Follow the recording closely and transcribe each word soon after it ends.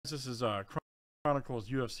This is Chronicles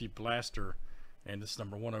UFC Blaster, and this is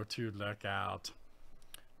number 102. Look out.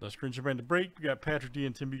 The screen shot the break. We got Patrick D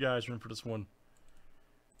and Tim. You guys are in for this one.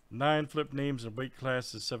 9 flip names and weight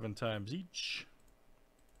classes 7 times each.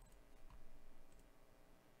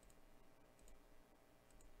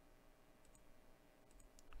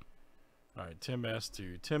 All right, Tim S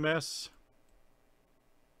to Tim S.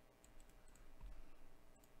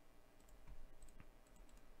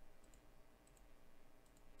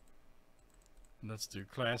 Let's do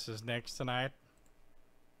classes next tonight.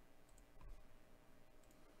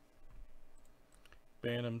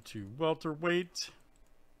 Bantam to welterweight.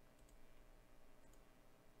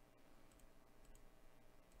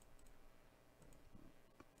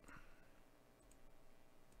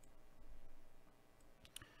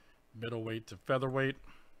 Middleweight to featherweight.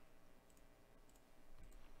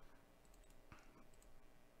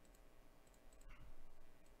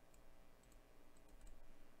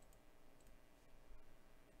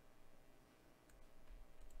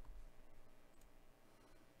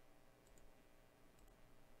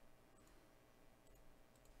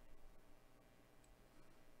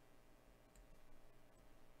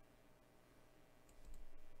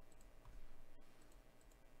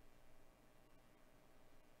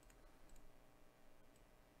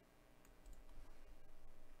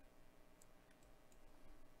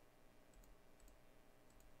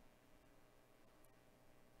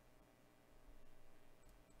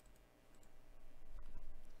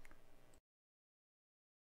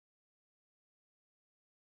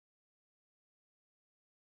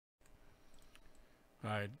 All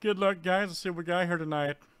right, good luck, guys. Let's see what we got here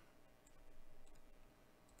tonight.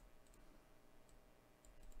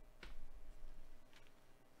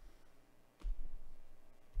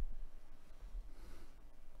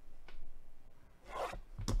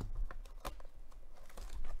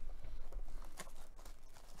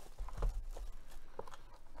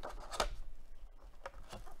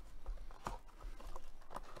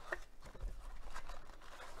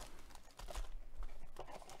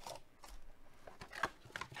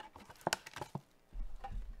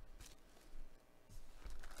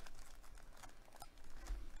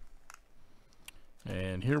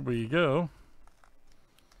 And here we go.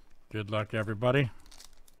 Good luck, everybody.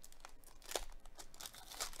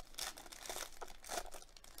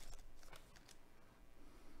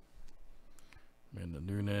 And the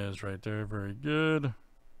Nunes right there, very good.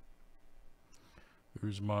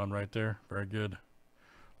 Usman right there, very good.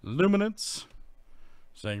 Luminance.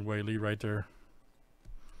 Zhang Wei Li right there.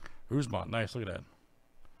 Usman, nice, look at that.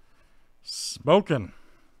 Smoking.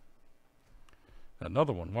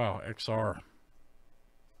 Another one, wow, XR.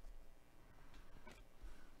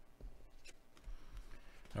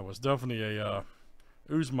 That was definitely a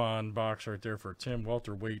Usman box right there for Tim,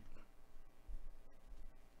 welterweight.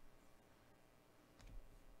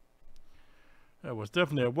 That was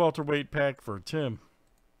definitely a welterweight pack for Tim.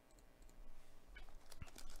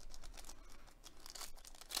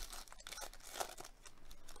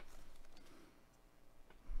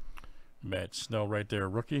 Matt Snell right there,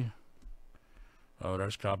 rookie. Oh,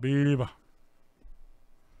 there's Khabib.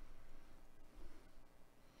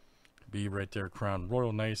 B right there, Crown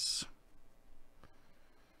Royal, nice.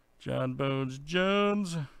 John Bones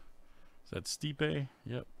Jones. Is that Stipe?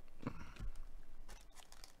 Yep.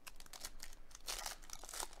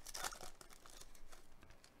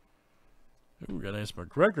 Ooh, we got a nice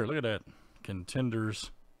McGregor. Look at that.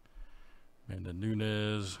 Contenders. And the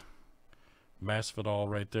Nunes. Masvidal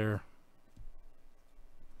right there.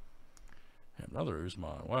 And another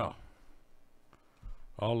Usman. Wow.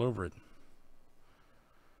 All over it.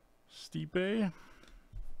 Stipe.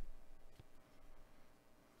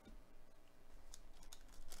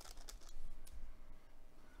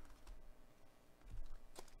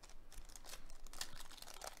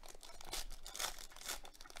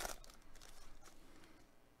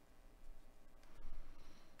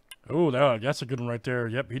 Oh, that's a good one right there.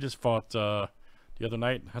 Yep, he just fought the other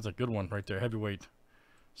night. That's a good one right there. Heavyweight.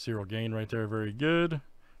 Cyril Gain right there. Very good.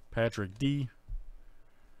 Patrick D.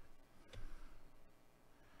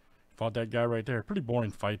 Fought that guy right there. Pretty boring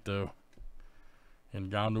fight, though.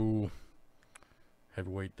 Ngannou.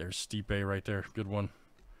 Heavyweight. There's Stipe right there. Good one.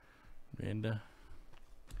 And, all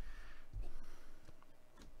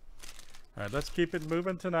right, let's keep it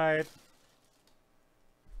moving tonight.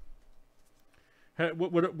 Hey,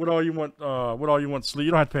 what all you want? What all you want sleeve?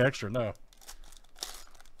 You don't have to pay extra. No.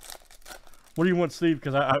 What do you want sleeve?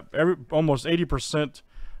 Because almost 80%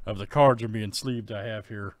 of the cards are being sleeved. I have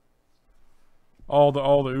here. All the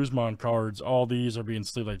Usman cards, all these are being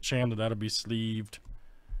sleeved. Like Chandler, that'll be sleeved.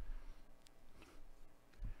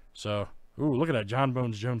 So Ooh, look at that John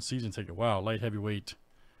Bones Jones season ticket. Wow, light heavyweight.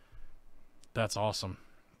 That's awesome.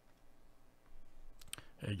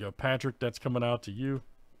 There you go, Patrick. That's coming out to you.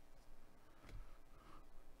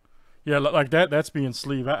 Yeah, like that. That's being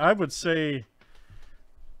sleeved. I would say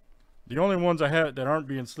the only ones I have that aren't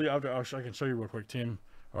being sleeved, I can show you real quick, Tim,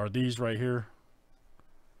 are these right here.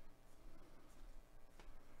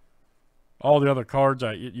 All the other cards,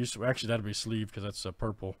 actually that'd be sleeved because that's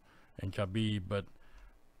purple and Khabib, but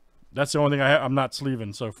that's the only thing I'm not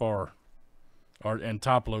sleeving so far, and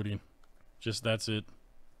top loading. Just that's it.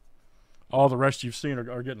 All the rest you've seen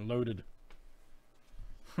are getting loaded.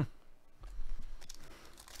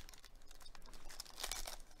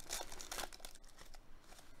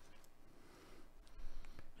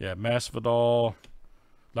 Yeah, Masvidal,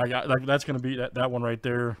 like that's gonna be that one right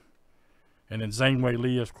there, and then Zhang Wei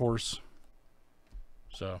Li, of course.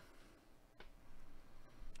 So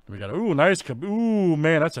we got nice Khabib. Ooh,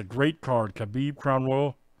 man, that's a great card. Khabib Crown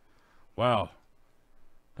Royal. Wow,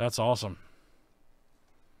 that's awesome.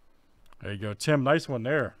 There you go, Tim. Nice one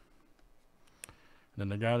there. And then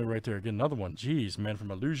the guy right there, again, another one. Jeez, man, from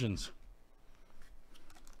Illusions.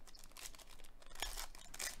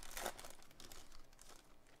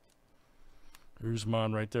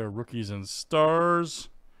 Usman right there, Rookies and Stars.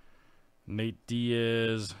 Nate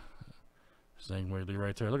Diaz. Zhang Wei Li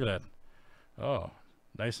right there. Look at that. Oh,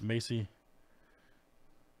 nice Macy.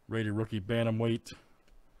 Rated rookie bantamweight.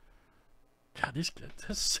 God, this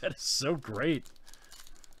set is so great.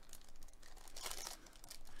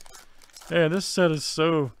 Yeah, this set is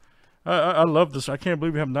so... I love this. I can't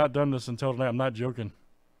believe we have not done this until tonight. I'm not joking.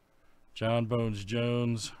 John Bones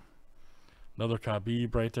Jones. Another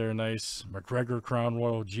Khabib right there, nice. McGregor Crown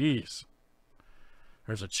Royal, jeez.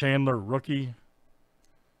 There's a Chandler rookie.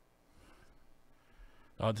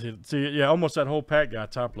 See, yeah, almost that whole pack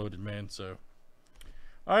got top loaded, man. So,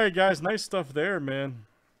 all right, guys, nice stuff there, man.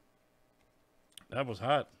 That was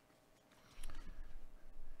hot.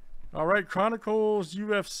 All right, Chronicles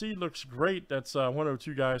UFC looks great. That's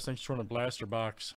 102, guys. Thanks for joining the Blaster Box.